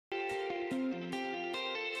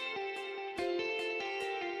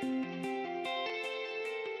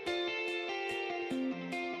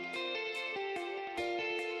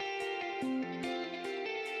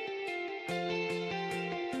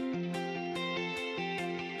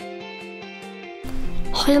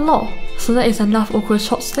hello. So that is enough awkward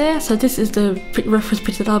shots there. So this is the reference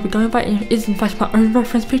picture that I'll be going by. It is in fact my own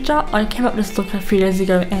reference picture. I came up with this look a few days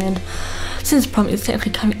ago, and since prom is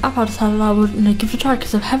technically coming up, I decided I would give it a try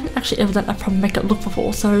because I haven't actually ever done a prom makeup look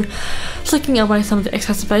before. So flicking away some of the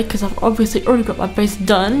excess weight because I've obviously already got my base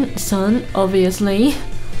done, son, obviously.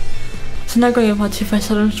 So now going over my Too Faced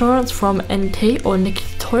Shadow Insurance from NT or Nikki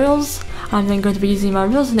Tutorials. I'm then going to be using my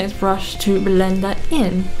Real Next brush to blend that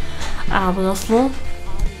in. Obviously.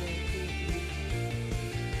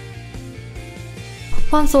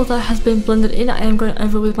 Once all that has been blended in, I am going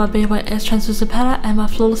over with my BYS translucent palette and my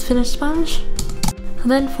Flawless Finish sponge.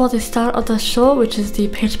 And then for the start of the show, which is the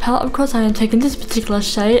Peach palette, of course I am taking this particular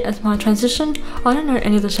shade as my transition. I don't know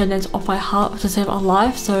any of the shade names off by heart to save our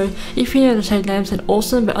life, so if you know the shade names then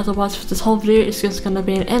awesome, but otherwise for this whole video it's just going to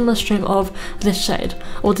be an endless stream of this shade,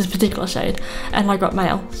 or this particular shade, and I got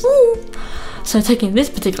mail. So taking this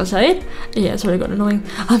particular shade, yeah, it's already got annoying,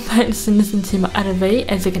 I'm placing this into my outer V,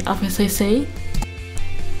 as you can obviously see.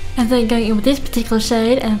 And then going in with this particular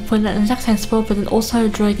shade and putting it in the exact same spot, but then also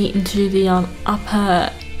dragging it into the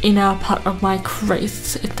upper inner part of my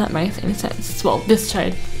crease, if that makes any sense. Well, this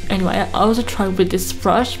shade. Anyway, I also tried with this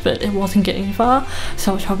brush, but it wasn't getting far,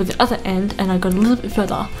 so I tried with the other end and I got a little bit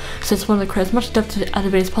further. So I just wanted to create as much depth to the outer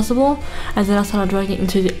V as possible, and then I started dragging it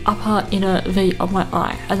into the upper inner V of my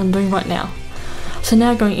eye, as I'm doing right now. So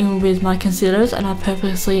now going in with my concealers, and I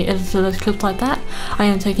purposely edited those clips like that. I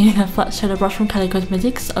am taking a flat shadow brush from Kylie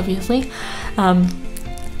Cosmetics, obviously, and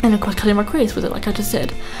of course cutting my crease with it like I just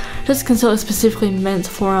said. This concealer is specifically meant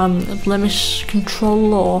for blemish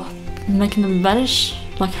control or making them vanish,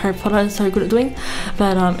 like Harry Potter is so good at doing,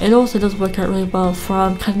 but it also does work out really well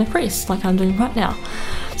for cutting the crease like I'm doing right now.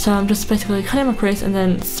 So I'm just basically cutting my crease and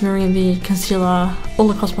then smearing the concealer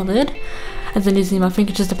all across my lid, and then using my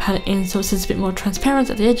finger just to pat it in so it's just a bit more transparent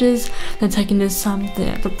at the edges. Then taking this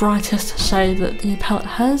the brightest shade that the palette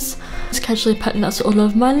has, just casually patting that all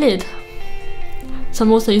over my lid. So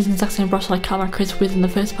I'm also using the exact same brush that I cut my crease with in the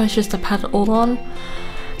first place, just to pat it all on.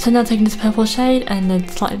 So now taking this purple shade and then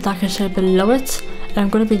slightly darker shade below it, and I'm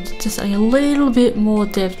going to be just adding a little bit more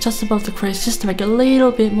depth just above the crease, just to make it a little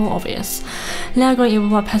bit more obvious. Now going in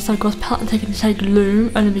with my pastel gloss palette and taking the shade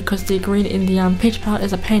Loom, only because the green in the Peach palette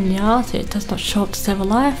is a pain in the ass, it does not show up to save a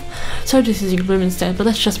life, so just using Loom instead, but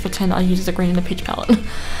let's just pretend I use the green in the Peach palette.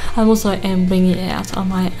 I'm also winging it out on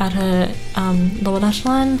my outer lower lash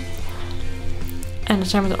line, and the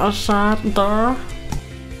same with the other side there.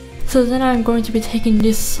 So then I'm going to be taking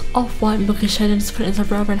this off-white milky shade and just put it into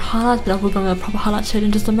brow bone highlight, but I will go with a proper highlight shade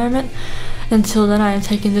in just a moment. Until then I am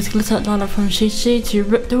taking this glitter liner from Peachy to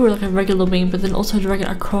do like a regular wing, but then also drag it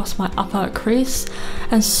across my upper crease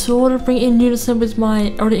and sort of bring it in unison with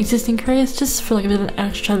my already existing crease, just for like a bit of an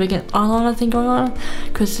extravagant eyeliner thing going on,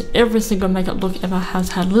 because every single makeup look ever has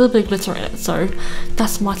had a little bit of glitter in it, so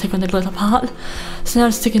that's my take on the glitter part. So now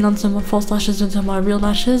I'm sticking on some false lashes into my real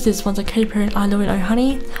lashes. This one's a Katy Perry and I Know It Oh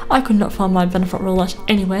Honey. I could not find my Benefit real lash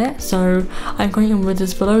anywhere, so I'm going in with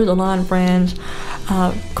this below the line brand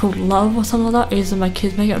called Love or something like that, using my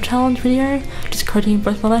kids makeup challenge video, just coating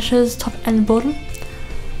both my lashes, top and bottom.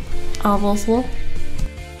 Obviously.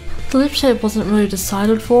 The lip shape wasn't really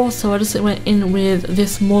decided for, so I just went in with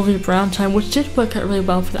this mauvey brown tone, which did work out really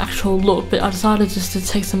well for the actual look, but I decided just to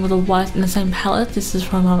take some of the white in the same palette. This is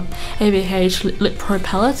from ABH Lip Pro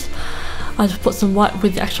palette. I just put some white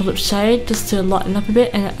with the actual lip shade just to lighten up a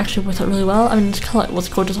bit, and it actually worked out really well. I mean, the colour was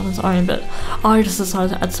gorgeous on its own, but I just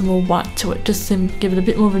decided to add some more white to it just to give it a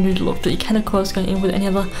bit more of a nude look, but you can of course go in with any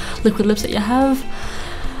other liquid lips that you have.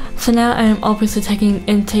 So now I am obviously taking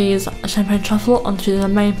NT's Champagne Truffle onto the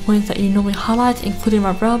main points that you normally highlight, including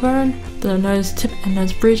my brow bone, the nose tip and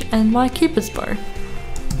nose bridge, and my cupid's bow.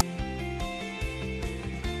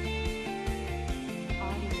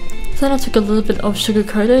 So then I took a little bit of sugar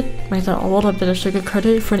coated, made that a lot of bit of sugar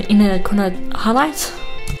coated for an inner corner highlight.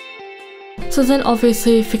 So then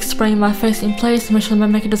obviously fix spraying my face in place to make sure my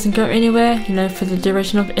makeup doesn't go anywhere. You know, for the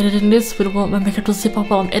duration of editing this, we don't want my makeup to zip up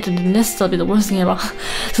while I'm editing this, that'll be the worst thing ever.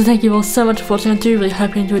 So thank you all so much for watching. I do really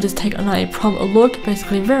hope you enjoyed this take on a prom look,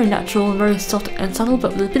 basically very natural and very soft and subtle,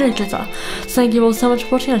 but with a bit of glitter. So thank you all so much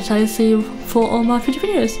for watching, and I shall see you for all my future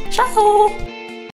videos. Ciao!